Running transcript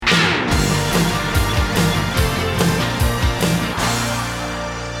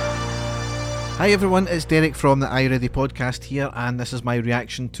Hi everyone, it's Derek from the iReady podcast here, and this is my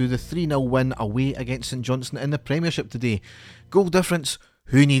reaction to the 3-0 win away against St Johnstone in the Premiership today. Goal difference?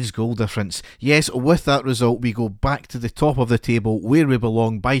 Who needs goal difference? Yes, with that result we go back to the top of the table where we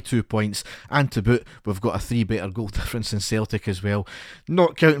belong by 2 points, and to boot we've got a 3 better goal difference than Celtic as well.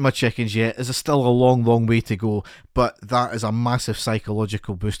 Not counting my chickens yet, there's still a long way to go, but that is a massive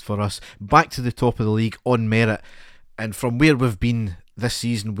psychological boost for us. Back to the top of the league on merit, and from where we've been this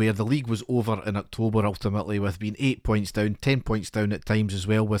season, where the league was over in October ultimately, with being 8 points down, 10 points down at times as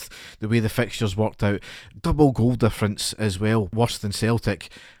well, with the way the fixtures worked out. Double goal difference as well, worse than Celtic,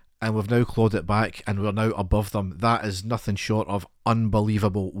 and we've now clawed it back and we're now above them. That is nothing short of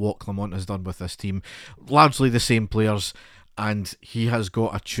unbelievable what Clement has done with this team. Largely the same players, and he has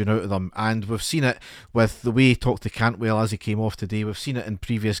got a tune out of them, and we've seen it with the way he talked to Cantwell as he came off today. We've seen it in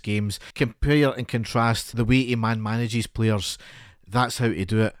previous games. Compare and contrast the way he manages players. That's how to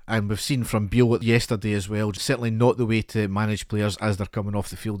do it, and we've seen from Beale yesterday as well, certainly not the way to manage players as they're coming off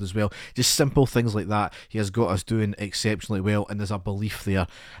the field as well. Just simple things like that he has got us doing exceptionally well, and there's a belief there,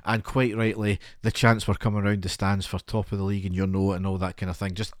 and quite rightly the chants were coming around the stands for top of the league and you know it and all that kind of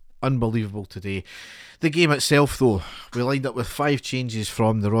thing. Just unbelievable today. The game itself though, we lined up with 5 changes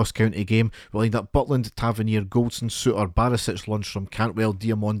from the Ross County game. We lined up Butland, Tavernier, Goldson, Suter, Barisic, Lundstrom, Cantwell,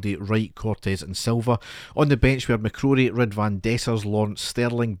 Diamonde, Wright, Cortez and Silva. On the bench we had McCrory, Ridvan, Dessers, Lawrence,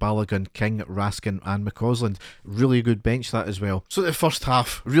 Sterling, Balogun, King, Raskin and McCausland. Really good bench that as well. So the first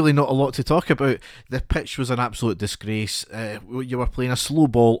half, really not a lot to talk about. The pitch was an absolute disgrace. You were playing a slow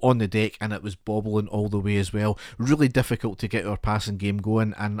ball on the deck and it was bobbling all the way as well. Really difficult to get our passing game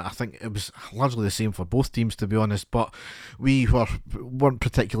going, and I think it was largely the same for both teams, to be honest, but we weren't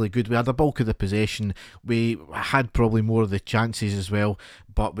particularly good. We had the bulk of the possession, we had probably more of the chances as well,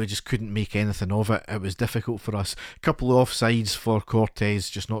 but we just couldn't make anything of it. It was difficult for us. A couple of offsides for Cortez,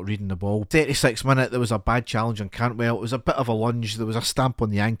 just not reading the ball. 36th minute, there was a bad challenge on Cantwell. It was a bit of a lunge, there was a stamp on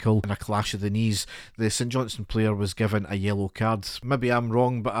the ankle and a clash of the knees. The St Johnstone player was given a yellow card. Maybe I'm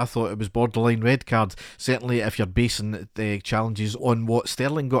wrong, but I thought it was borderline red card. Certainly if you're basing the challenges on what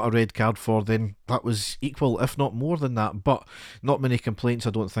Sterling got a red card for, then that was equal, if not more than that. But not many complaints,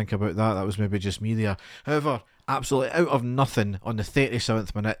 I don't think, about that. That was maybe just me there. However, absolutely out of nothing, on the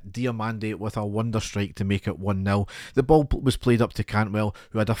 37th minute, Diamande with a wonder strike to make it 1-0. The ball was played up to Cantwell,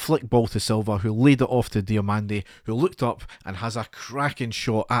 who had a flick ball to Silva, who laid it off to Diamande, who looked up and has a cracking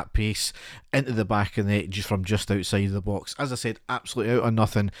shot at pace into the back of the net from just outside the box. As I said, absolutely out of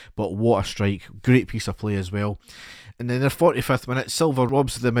nothing, but what a strike. Great piece of play as well. And then in the 45th minute, Silva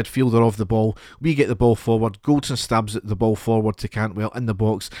robs the midfielder of the ball. We get the ball forward. Goldson stabs the ball forward to Cantwell in the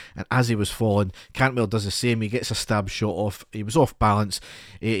box, and as he was falling, Cantwell does the same. He gets a stab shot off. He was off balance.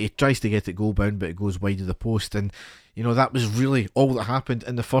 He tries to get it goal bound, but it goes wide of the post. And you know, that was really all that happened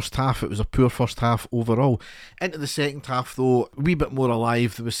in the first half. It was a poor first half overall. Into the second half though, a wee bit more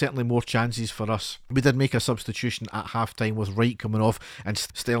alive. There was certainly more chances for us. We did make a substitution at half time with Wright coming off and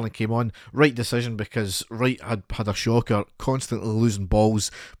Sterling came on. Right decision, because Wright had a shocker, constantly losing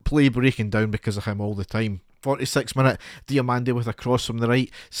balls, play breaking down because of him all the time. 46th minute, Diamande with a cross from the right,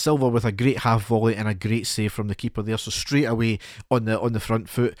 Silva with a great half volley and a great save from the keeper there, so straight away on the front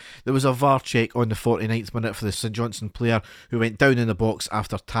foot. There was a VAR check on the 49th minute for the St Johnstone player, who went down in the box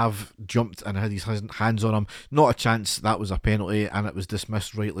after Tav jumped and had his hands on him. Not a chance, that was a penalty, and it was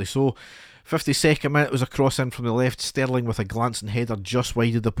dismissed rightly so. 52nd minute was a cross in from the left, Sterling with a glancing header just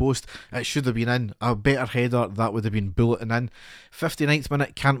wide of the post. It should have been in, a better header, that would have been bulleting in. 59th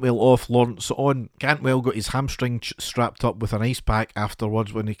minute, Cantwell off, Lawrence on. Cantwell got his hamstring strapped up with an ice pack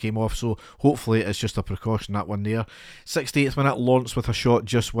afterwards when he came off, so hopefully it's just a precaution, that one there. 68th minute, Lawrence with a shot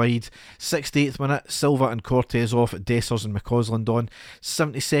just wide. 68th minute, Silva and Cortez off, Dessers and McCausland on.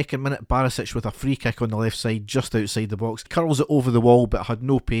 72nd minute, Barisic with a free kick on the left side just outside the box, curls it over the wall but had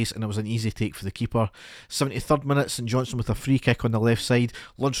no pace and it was an easy take for the keeper. 73rd minute, St Johnstone with a free kick on the left side.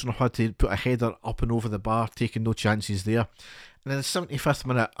 Lundstrom had to put a header up and over the bar, taking no chances there. And in the 75th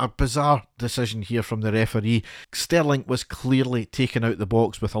minute, a bizarre decision here from the referee. Sterling was clearly taken out the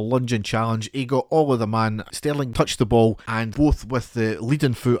box with a lunging challenge. He got all of the man. Sterling touched the ball, and both with the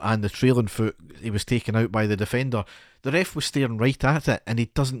leading foot and the trailing foot, he was taken out by the defender. The ref was staring right at it and he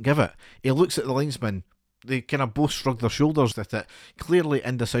doesn't give it. He looks at the linesman. They kind of both shrugged their shoulders at it. Clearly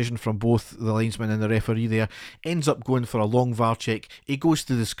indecision from both the linesman and the referee there. Ends up going for a long VAR check. He goes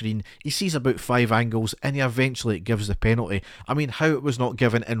to the screen. He sees about 5 angles and he eventually gives the penalty. I mean, how it was not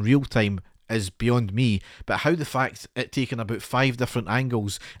given in real time is beyond me, but how the fact it taken about 5 different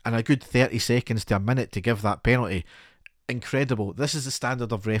angles and a good 30 seconds to a minute to give that penalty incredible. This is the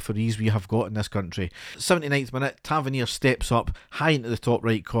standard of referees we have got in this country. 79th minute, Tavernier steps up, high into the top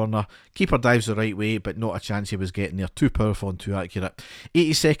right corner. Keeper dives the right way, but not a chance he was getting there. Too powerful and too accurate.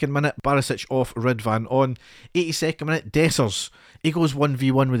 82nd minute, Barisic off Ridvan on. 82nd minute, Dessers. He goes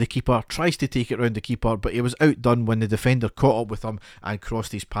 1v1 with the keeper, tries to take it round the keeper, but he was outdone when the defender caught up with him and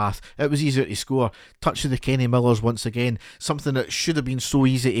crossed his path. It was easier to score. Touch of the Kenny Millers once again. Something that should have been so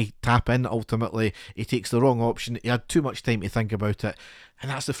easy to tap in ultimately. He takes the wrong option. He had too much time to think about it. And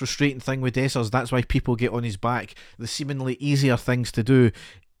that's the frustrating thing with Dessers. That's why people get on his back. The seemingly easier things to do,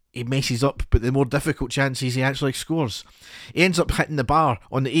 he messes up, but the more difficult chances he actually scores. He ends up hitting the bar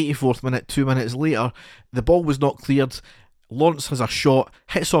on the 84th minute, 2 minutes later. The ball was not cleared. Lawrence has a shot,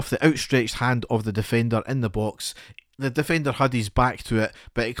 hits off the outstretched hand of the defender in the box. The defender had his back to it,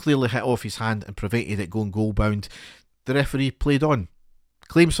 but it clearly hit off his hand and prevented it going goal bound. The referee played on.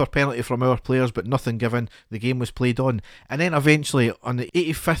 Claims for penalty from our players, but nothing given. The game was played on. And then eventually, on the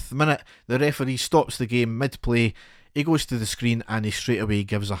 85th minute, the referee stops the game mid-play. He goes to the screen and he straight away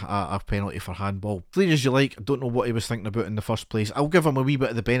gives a penalty for handball. Clear as you like, I don't know what he was thinking about in the first place. I'll give him a wee bit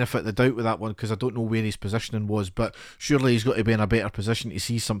of the benefit of the doubt with that one because I don't know where his positioning was, but surely he's got to be in a better position to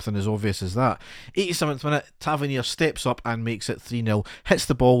see something as obvious as that. 87th minute, Tavernier steps up and makes it 3-0. Hits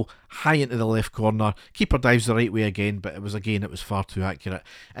the ball high into the left corner. Keeper dives the right way again, but it was far too accurate.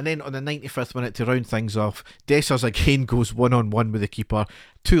 And then on the 95th minute, to round things off, Dessers again goes one-on-one with the keeper.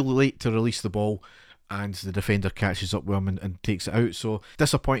 Too late to release the ball, and the defender catches up with him and takes it out. So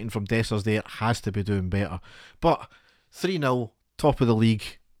disappointing from Dessers there, has to be doing better. But 3-0, top of the league,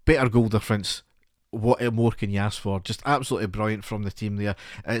 better goal difference. What more can you ask for? Just absolutely brilliant from the team there.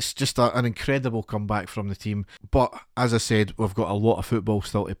 It's just an incredible comeback from the team. But as I said, we've got a lot of football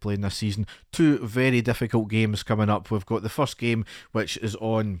still to play in this season. 2 very difficult games coming up. We've got the first game, which is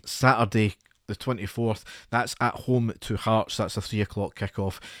on Saturday, the 24th. That's at home to Hearts. That's a 3 o'clock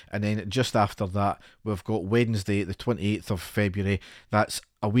kickoff. And then just after that, we've got Wednesday, the 28th of February. That's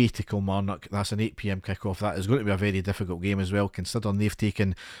away to Kilmarnock. That's an 8 p.m. kickoff. That is going to be a very difficult game as well, considering they've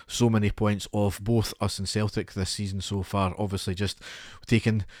taken so many points off both us and Celtic this season so far. Obviously, just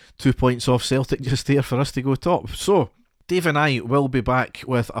taking 2 points off Celtic just there for us to go top. So Dave and I will be back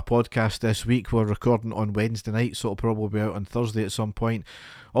with a podcast this week. We're recording on Wednesday night, so it'll probably be out on Thursday at some point.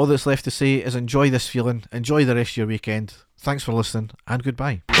 All that's left to say is enjoy this feeling, enjoy the rest of your weekend. Thanks for listening, and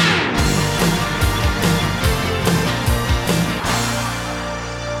goodbye.